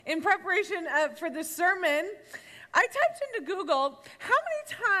in preparation for this sermon, I typed into Google, how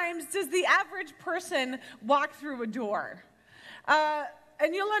many times does the average person walk through a door?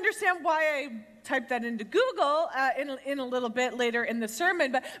 And you'll understand why I typed that into Google in a little bit later in the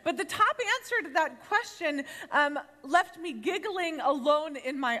sermon. But the top answer to that question left me giggling alone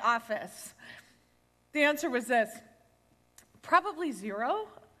in my office. The answer was this: probably zero.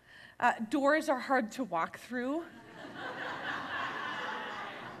 Doors are hard to walk through.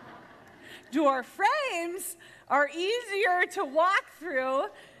 Door frames are easier to walk through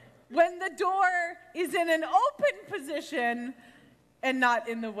when the door is in an open position and not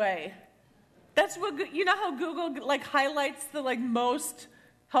in the way. That's what, you know how Google highlights the most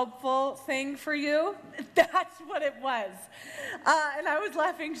helpful thing for you? That's what it was. And I was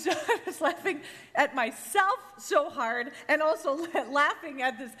laughing at myself so hard, and also laughing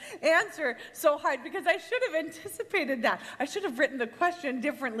at this answer so hard, because I should have anticipated that. I should have written the question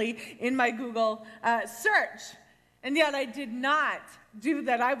differently in my Google search. And yet I did not do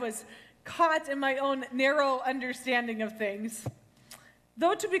that. I was caught in my own narrow understanding of things.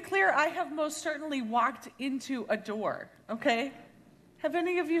 Though, to be clear, I have most certainly walked into a door, okay? Have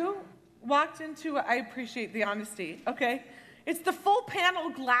any of you walked into I appreciate the honesty, okay? It's the full panel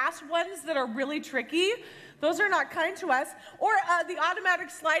glass ones that are really tricky. Those are not kind to us. Or the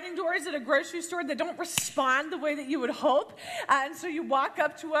automatic sliding doors at a grocery store that don't respond the way that you would hope. And so you walk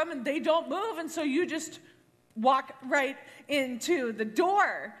up to them and they don't move, and so you just walk right into the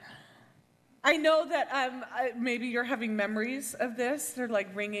door. I know that maybe you're having memories of this. They're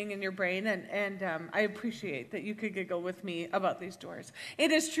ringing in your brain, and I appreciate that you could giggle with me about these doors.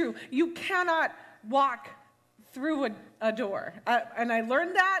 It is true. You cannot walk through a door. And I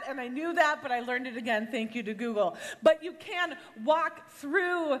learned that, and I knew that, but I learned it again. Thank you to Google. But you can walk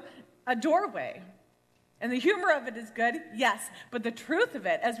through a doorway. And the humor of it is good, yes. But the truth of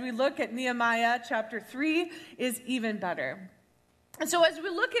it, as we look at Nehemiah chapter 3, is even better. And so as we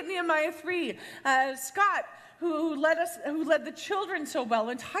look at Nehemiah 3, Scott, who led the children so well,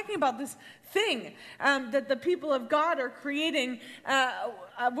 and talking about this thing that the people of God are creating,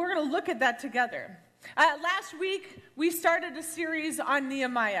 we're going to look at that together. Last week, we started a series on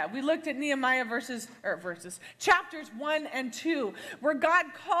Nehemiah. We looked at Nehemiah chapters 1 and 2, where God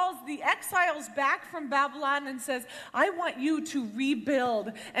calls the exiles back from Babylon and says, I want you to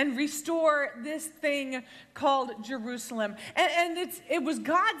rebuild and restore this thing called Jerusalem. And it was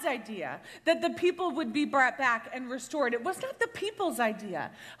God's idea that the people would be brought back and restored. It was not the people's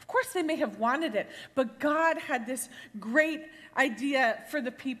idea. Of course, they may have wanted it, but God had this great idea for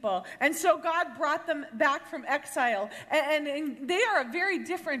the people. And so God brought them back from exile. And they are a very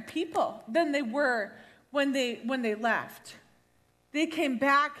different people than they were when they left. They came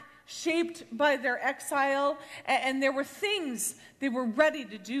back shaped by their exile, and there were things they were ready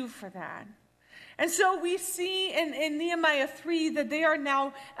to do for that. And so we see in Nehemiah 3 that they are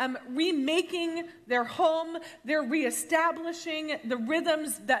now remaking their home. They're reestablishing the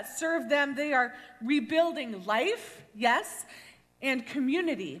rhythms that serve them. They are rebuilding life, yes, and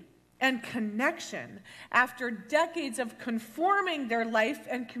community and connection after decades of conforming their life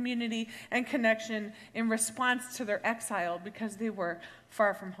and community and connection in response to their exile because they were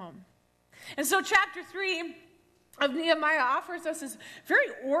far from home. And so chapter 3 of Nehemiah offers us this very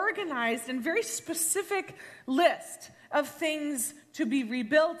organized and very specific list of things to be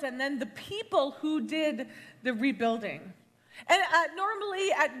rebuilt, and then the people who did the rebuilding. And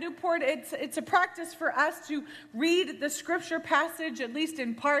normally at Newport, it's a practice for us to read the scripture passage, at least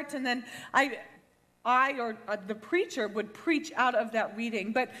in part, and then I or the preacher would preach out of that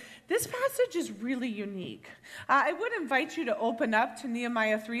reading. But this passage is really unique. I would invite you to open up to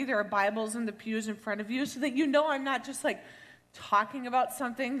Nehemiah 3. There are Bibles in the pews in front of you so that you know I'm not just talking about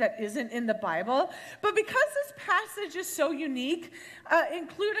something that isn't in the Bible. But because this passage is so unique,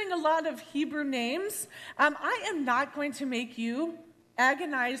 including a lot of Hebrew names, I am not going to make you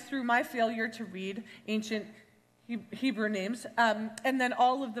agonize through my failure to read ancient Hebrew names, and then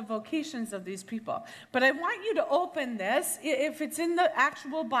all of the vocations of these people. But I want you to open this. If it's in the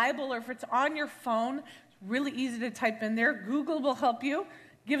actual Bible or if it's on your phone, it's really easy to type in there. Google will help you,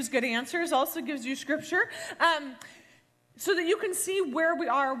 gives good answers, also gives you scripture, so that you can see where we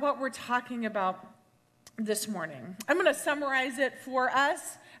are, what we're talking about this morning. I'm going to summarize it for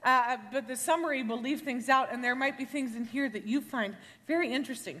us, but the summary will leave things out, and there might be things in here that you find very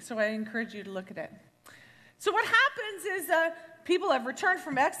interesting, so I encourage you to look at it. So what happens is people have returned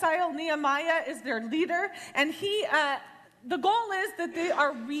from exile. Nehemiah is their leader, and the goal is that they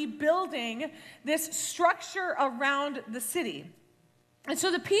are rebuilding this structure around the city. And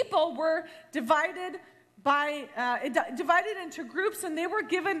so the people were divided divided into groups, and they were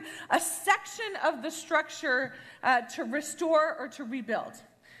given a section of the structure to restore or to rebuild.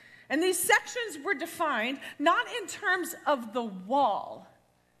 And these sections were defined not in terms of the wall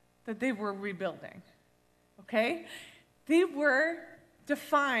that they were rebuilding, okay? They were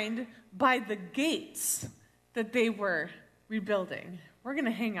defined by the gates that they were rebuilding. We're going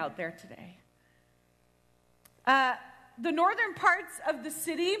to hang out there today. The northern parts of the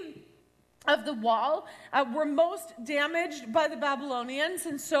city, of the wall, were most damaged by the Babylonians.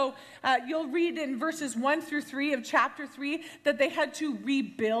 And so you'll read in verses 1 through 3 of chapter 3 that they had to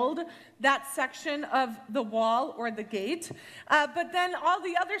rebuild that section of the wall or the gate. But then all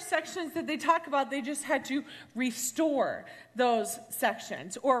the other sections that they talk about, they just had to restore those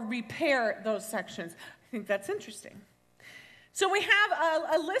sections or repair those sections. I think that's interesting. So we have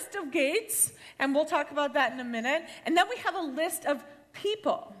a list of gates, and we'll talk about that in a minute. And then we have a list of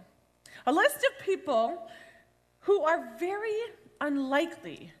people. A list of people who are very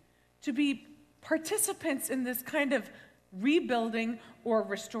unlikely to be participants in this kind of rebuilding or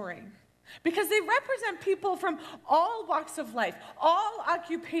restoring. Because they represent people from all walks of life, all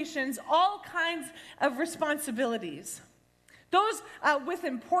occupations, all kinds of responsibilities. Those with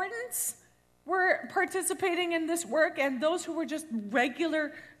importance were participating in this work, and those who were just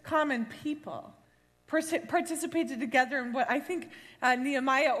regular, common people participated together in what I think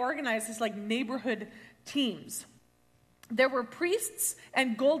Nehemiah organized as like neighborhood teams. There were priests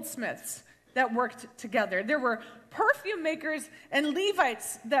and goldsmiths that worked together. There were perfume makers and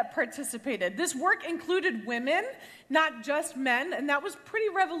Levites that participated. This work included women, not just men, and that was pretty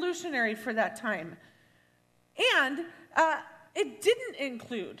revolutionary for that time. And it didn't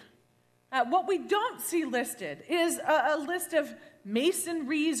include what we don't see listed is a list of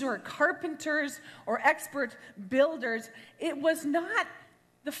masonries or carpenters or expert builders. It was not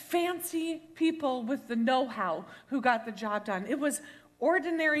the fancy people with the know-how who got the job done. It was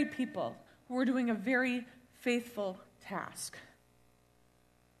ordinary people who were doing a very faithful task.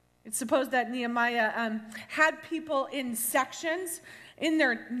 It's supposed that Nehemiah had people in sections in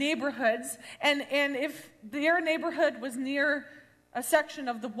their neighborhoods, and if their neighborhood was near a section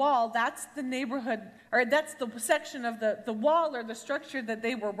of the wall, that's the neighborhood, or that's the section of the wall or the structure that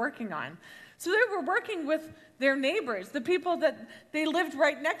they were working on. So they were working with their neighbors, the people that they lived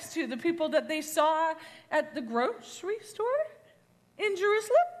right next to, the people that they saw at the grocery store in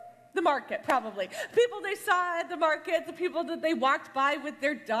Jerusalem, the market probably. People they saw at the market, the people that they walked by with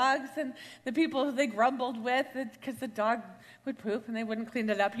their dogs, and the people who they grumbled with because the dog would poop and they wouldn't clean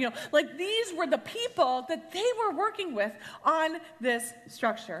it up. You know, like these were the people that they were working with on this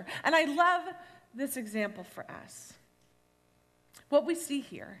structure. And I love this example for us. What we see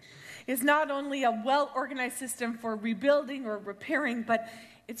here is not only a well-organized system for rebuilding or repairing, but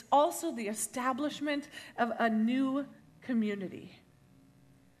it's also the establishment of a new community.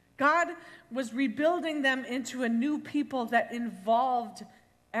 God was rebuilding them into a new people that involved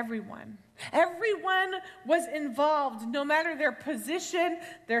everyone. Everyone was involved, no matter their position,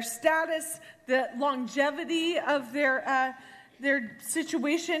 their status, the longevity of their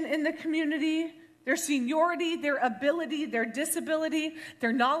situation in the community, their seniority, their ability, their disability,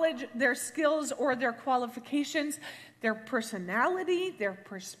 their knowledge, their skills, or their qualifications, their personality, their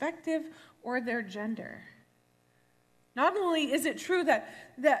perspective, or their gender. Not only is it true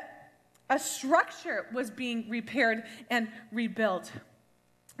that a structure was being repaired and rebuilt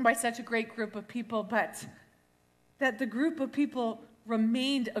by such a great group of people, but that the group of people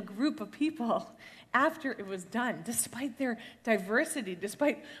remained a group of people after it was done, despite their diversity,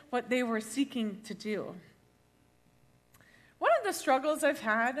 despite what they were seeking to do. One of the struggles I've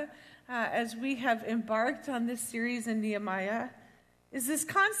had as we have embarked on this series in Nehemiah is this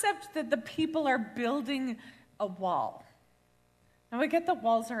concept that the people are building a wall. Now, I get the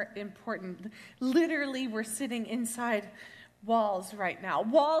walls are important. Literally, we're sitting inside walls right now.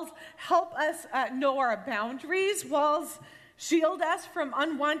 Walls help us know our boundaries. Walls shield us from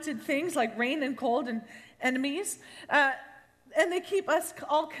unwanted things like rain and cold and enemies. And they keep us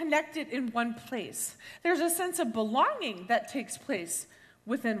all connected in one place. There's a sense of belonging that takes place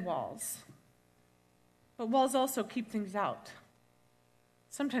within walls. But walls also keep things out.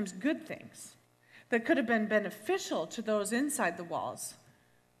 Sometimes good things that could have been beneficial to those inside the walls.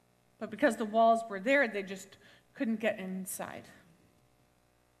 But because the walls were there, they just couldn't get inside.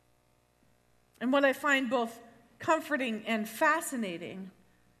 And what I find both comforting and fascinating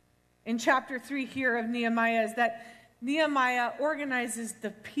in chapter 3 here of Nehemiah is that Nehemiah organizes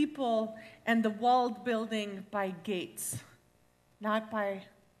the people and the walled building by gates, not by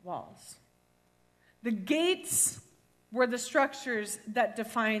walls. The gates were the structures that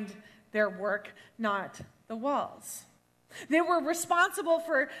defined their work, not the walls. They were responsible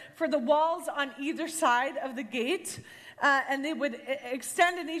for the walls on either side of the gate, and they would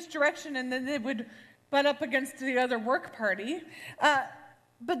extend in each direction, and then they would butt up against the other work party.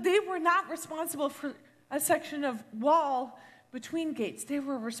 But they were not responsible for a section of wall between gates. They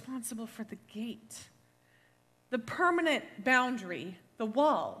were responsible for the gate. The permanent boundary, the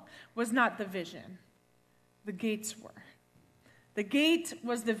wall, was not the vision. The gates were. The gate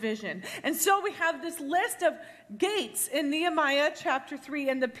was the vision. And so we have this list of gates in Nehemiah chapter 3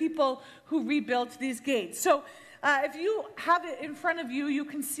 and the people who rebuilt these gates. So if you have it in front of you, you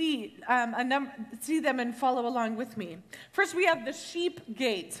can see them and follow along with me. First, we have the sheep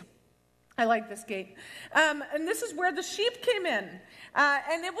gate. I like this gate. And this is where the sheep came in.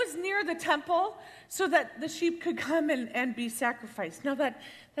 And it was near the temple so that the sheep could come and be sacrificed. Now,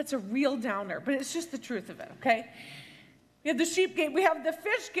 that's a real downer, but it's just the truth of it, okay? We have the sheep gate. We have the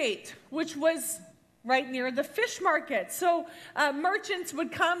fish gate, which was right near the fish market. So merchants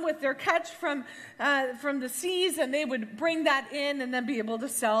would come with their catch from the seas, and they would bring that in and then be able to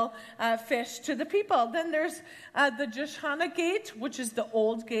sell fish to the people. Then there's the Joshana gate, which is the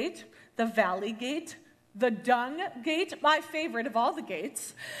old gate, the valley gate, the dung gate, my favorite of all the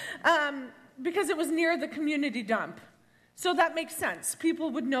gates, because it was near the community dump. So that makes sense.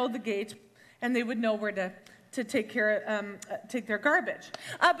 People would know the gate, and they would know where to take their garbage.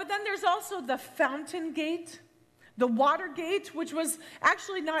 But then there's also the fountain gate, the water gate, which was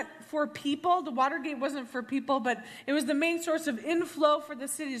actually not for people. The water gate wasn't for people, but it was the main source of inflow for the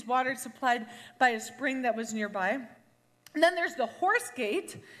city's water, supplied by a spring that was nearby. And then there's the horse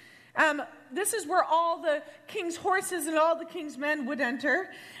gate. This is where all the king's horses and all the king's men would enter.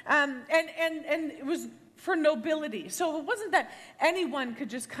 And it was for nobility. So it wasn't that anyone could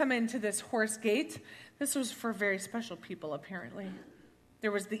just come into this horse gate. This was for very special people, apparently.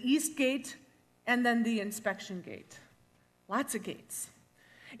 There was the east gate and then the inspection gate. Lots of gates.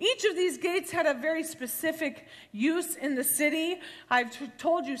 Each of these gates had a very specific use in the city. I've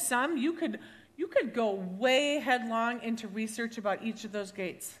told you some. You could go way headlong into research about each of those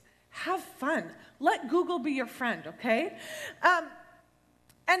gates. Have fun. Let Google be your friend, okay?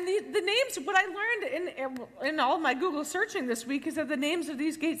 And the names, what I learned in all my Google searching this week is that the names of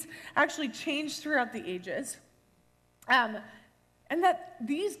these gates actually changed throughout the ages. And that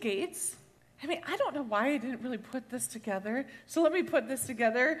these gates, I don't know why I didn't really put this together. So let me put this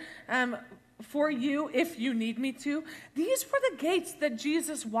together for you if you need me to. These were the gates that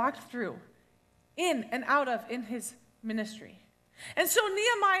Jesus walked through in and out of in his ministry. And so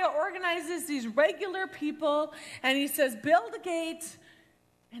Nehemiah organizes these regular people, and he says, build a gate.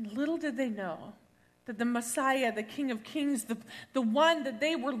 And little did they know that the Messiah, the King of Kings, the one that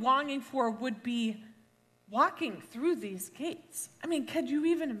they were longing for, would be walking through these gates. Could you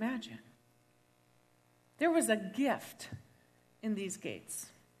even imagine? There was a gift in these gates.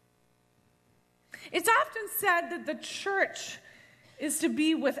 It's often said that the church is to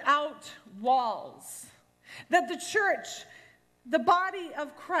be without walls. That the church, the body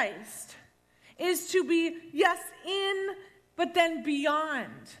of Christ, is to be, yes, in, but then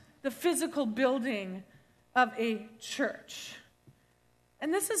beyond the physical building of a church.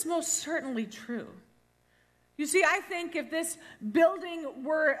 And this is most certainly true. You see, I think if this building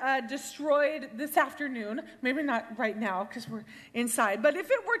were destroyed this afternoon, maybe not right now because we're inside, but if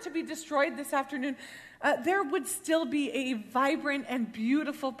it were to be destroyed this afternoon, there would still be a vibrant and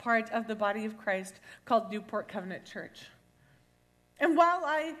beautiful part of the body of Christ called Newport Covenant Church. And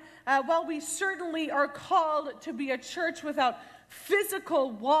while we certainly are called to be a church without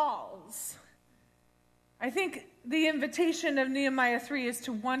physical walls, I think the invitation of Nehemiah 3 is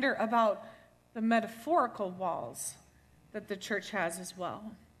to wonder about the metaphorical walls that the church has as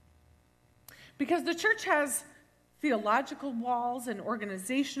well. Because the church has theological walls and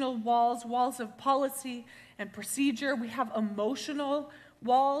organizational walls, walls of policy and procedure. We have emotional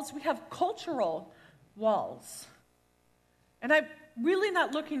walls. We have cultural walls. And I'm really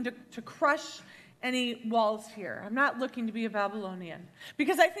not looking to crush any walls here. I'm not looking to be a Babylonian.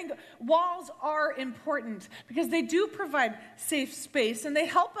 Because I think walls are important because they do provide safe space and they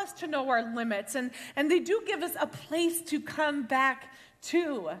help us to know our limits and they do give us a place to come back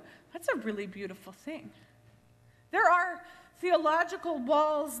to. That's a really beautiful thing. There are theological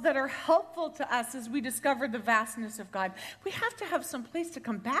walls that are helpful to us as we discover the vastness of God. We have to have some place to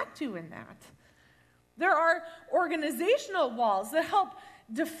come back to in that. There are organizational walls that help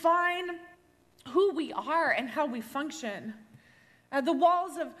define who we are and how we function. The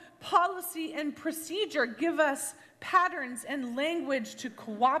walls of policy and procedure give us patterns and language to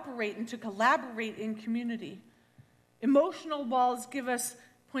cooperate and to collaborate in community. Emotional walls give us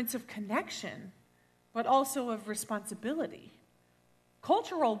points of connection, but also of responsibility.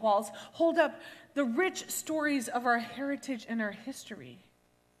 Cultural walls hold up the rich stories of our heritage and our history.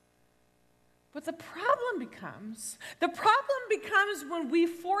 But the problem becomes when we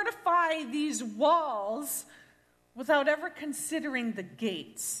fortify these walls without ever considering the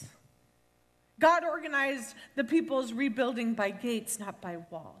gates. God organized the people's rebuilding by gates, not by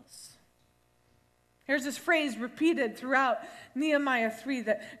walls. Here's this phrase repeated throughout Nehemiah 3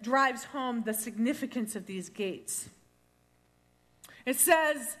 that drives home the significance of these gates. It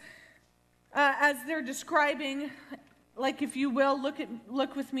says, as they're describing, like if you will,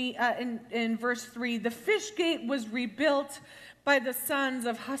 look with me in verse 3, the fish gate was rebuilt by the sons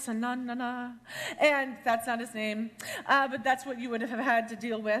of Hassanana, and that's not his name, but that's what you would have had to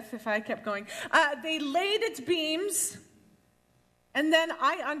deal with if I kept going. They laid its beams, and then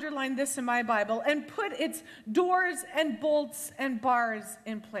I underlined this in my Bible, and put its doors and bolts and bars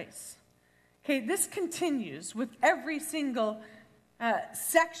in place. Okay, this continues with every single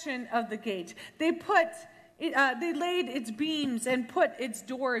section of the gate. They laid its beams and put its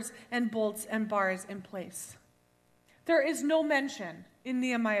doors and bolts and bars in place. There is no mention in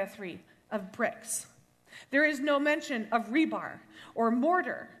Nehemiah 3 of bricks. There is no mention of rebar or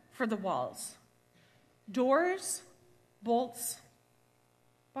mortar for the walls. Doors, bolts,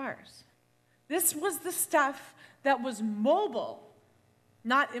 bars. This was the stuff that was mobile,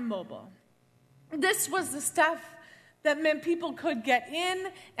 not immobile. This was the stuff that meant people could get in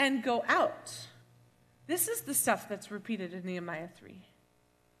and go out. This is the stuff that's repeated in Nehemiah 3.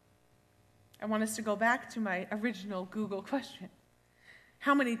 I want us to go back to my original Google question.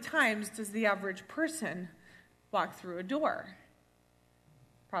 How many times does the average person walk through a door?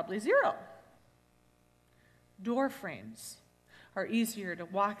 Probably 0. Door frames are easier to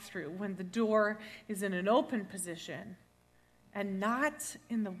walk through when the door is in an open position and not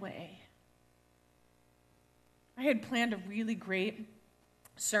in the way. I had planned a really great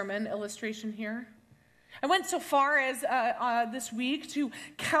sermon illustration here. I went so far as this week to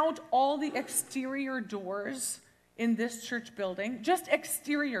count all the exterior doors in this church building, just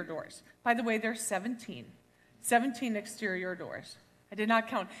exterior doors. By the way, there's 17 exterior doors. I did not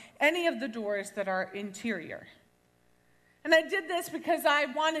count any of the doors that are interior. And I did this because I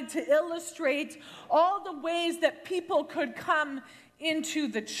wanted to illustrate all the ways that people could come into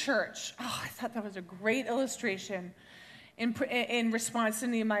the church. Oh, I thought that was a great illustration in response to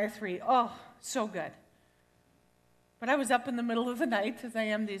Nehemiah 3. Oh, so good. But I was up in the middle of the night, as I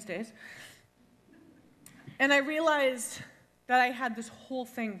am these days, and I realized that I had this whole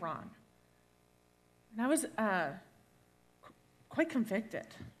thing wrong. And I was quite convicted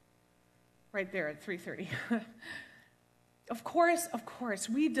right there at 3:30. Of course,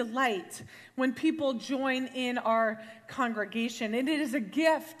 we delight when people join in our congregation, and it is a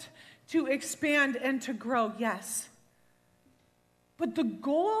gift to expand and to grow, yes. But the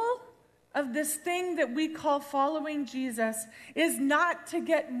goal of this thing that we call following Jesus is not to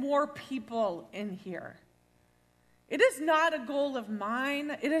get more people in here. It is not a goal of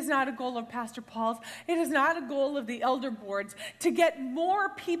mine. It is not a goal of Pastor Paul's. It is not a goal of the elder boards to get more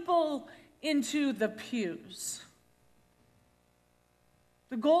people into the pews.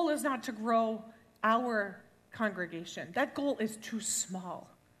 The goal is not to grow our congregation. That goal is too small.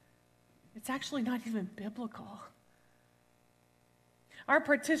 It's actually not even biblical. Our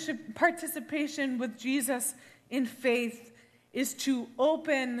participation with Jesus in faith is to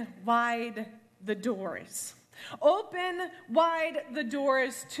open wide the doors. Open wide the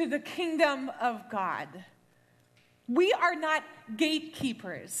doors to the kingdom of God. We are not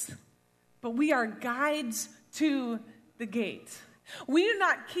gatekeepers, but we are guides to the gate. We do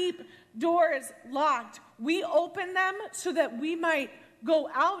not keep doors locked. We open them so that we might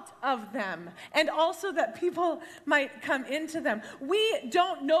go out of them and also that people might come into them. We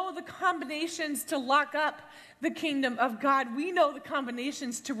don't know the combinations to lock up the kingdom of God. We know the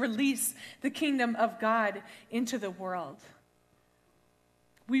combinations to release the kingdom of God into the world.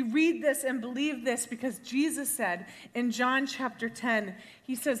 We read this and believe this because Jesus said in John chapter 10,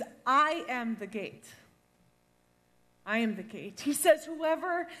 he says, I am the gate. I am the gate. He says,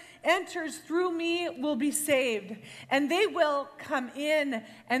 whoever enters through me will be saved, and they will come in,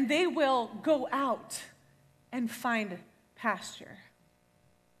 and they will go out and find pasture.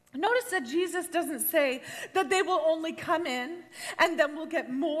 Notice that Jesus doesn't say that they will only come in, and then we'll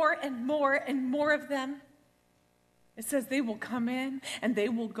get more and more and more of them. It says they will come in, and they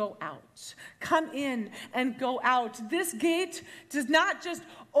will go out. Come in and go out. This gate does not just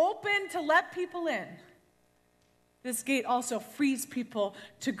open to let people in. this gate also frees people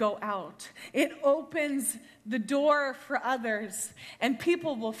to go out. It opens the door for others, and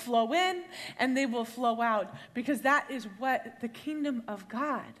people will flow in and they will flow out, because that is what the kingdom of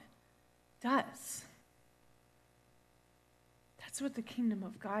God does. That's what the kingdom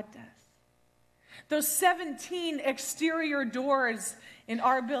of God does. Those 17 exterior doors in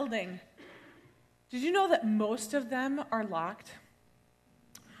our building, did you know that most of them are locked?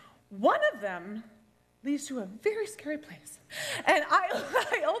 One of them leads to a very scary place. And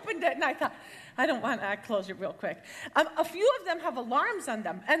I opened it and I thought, I don't want to close it real quick. A few of them have alarms on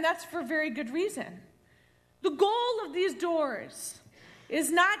them, and that's for very good reason. The goal of these doors is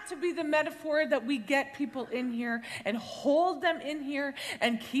not to be the metaphor that we get people in here and hold them in here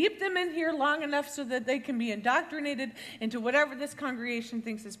and keep them in here long enough so that they can be indoctrinated into whatever this congregation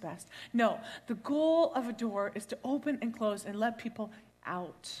thinks is best. No, the goal of a door is to open and close and let people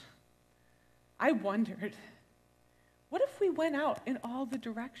out. I wondered, what if we went out in all the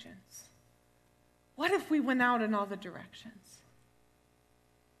directions? What if we went out in all the directions?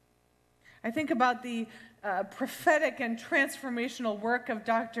 I think about the prophetic and transformational work of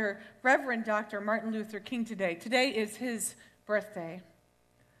Reverend Dr. Martin Luther King today. Today is his birthday.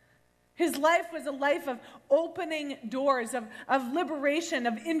 His life was a life of opening doors, of liberation,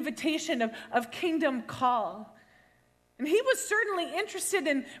 of invitation, of kingdom call. And he was certainly interested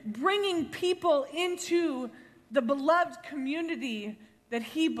in bringing people into the beloved community that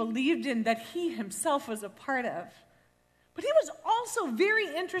he believed in, that he himself was a part of. But he was also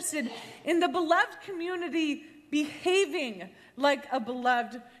very interested in the beloved community behaving like a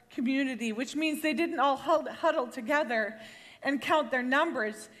beloved community, which means they didn't all huddle together and count their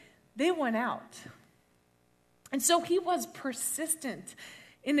numbers. They went out. And so he was persistent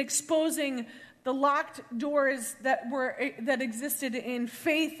in exposing the locked doors that existed in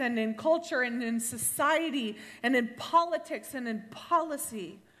faith and in culture and in society and in politics and in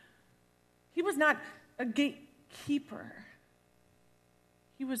policy. He was not a gatekeeper.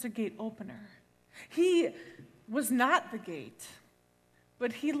 He was a gate opener. He was not the gate,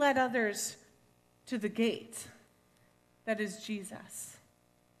 but he led others to the gate that is Jesus.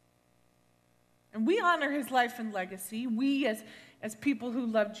 And we honor his life and legacy, we as people who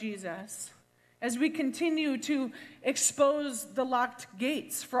love Jesus, as we continue to expose the locked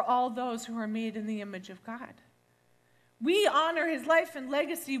gates for all those who are made in the image of God. We honor his life and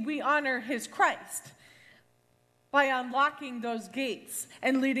legacy, we honor his Christ by unlocking those gates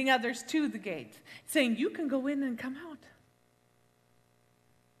and leading others to the gate, saying, you can go in and come out.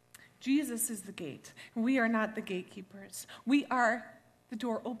 Jesus is the gate. We are not the gatekeepers. We are the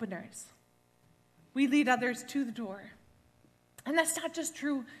door openers. We lead others to the door. And that's not just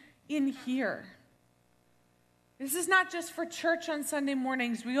true in here. This is not just for church on Sunday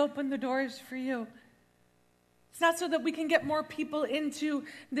mornings. We open the doors for you. It's not so that we can get more people into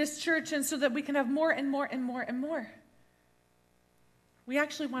this church and so that we can have more and more and more and more. We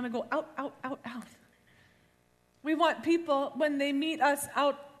actually want to go out, out, out, out. We want people, when they meet us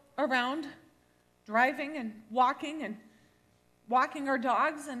out around, driving and walking our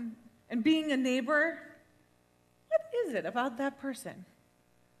dogs and being a neighbor, what is it about that person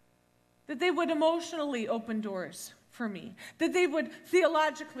that they would emotionally open doors for me, that they would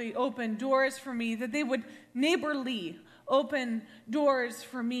theologically open doors for me, that they would neighborly open doors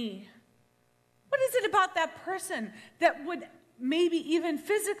for me? What is it about that person that would maybe even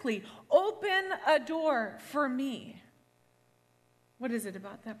physically open a door for me? What is it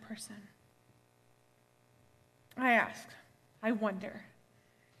about that person? I ask, I wonder.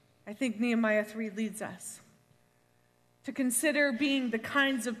 I think Nehemiah 3 leads us to consider being the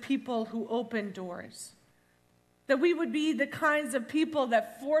kinds of people who open doors. That we would be the kinds of people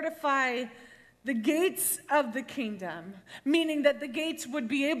that fortify the gates of the kingdom, meaning that the gates would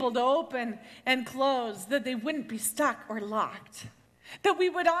be able to open and close, that they wouldn't be stuck or locked. That we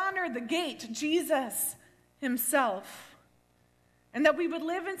would honor the gate, Jesus himself. And that we would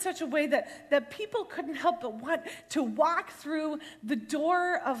live in such a way that people couldn't help but want to walk through the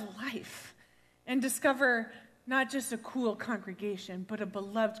door of life and discover not just a cool congregation, but a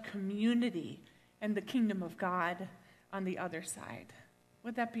beloved community and the kingdom of God on the other side.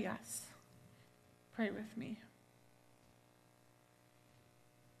 Would that be us? Pray with me.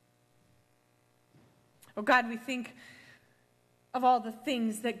 Oh God, we think of all the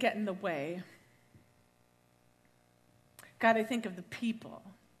things that get in the way. God, I think of the people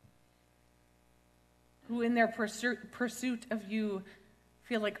who in their pursuit of you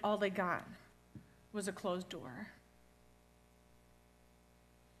feel like all they got was a closed door.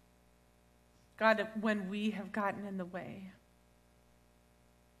 God, when we have gotten in the way,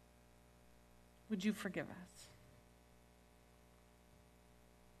 would you forgive us?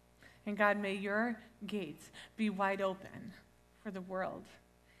 And God, may your gates be wide open for the world.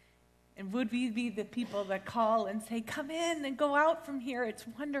 And would we be the people that call and say, come in and go out from here, it's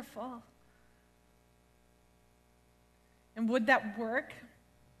wonderful. And would that work?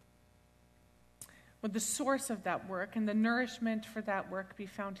 Would the source of that work and the nourishment for that work be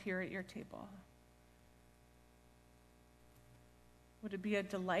found here at your table? Would it be a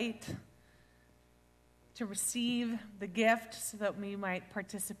delight to receive the gift so that we might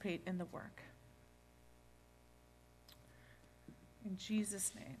participate in the work? In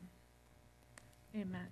Jesus' name, amen.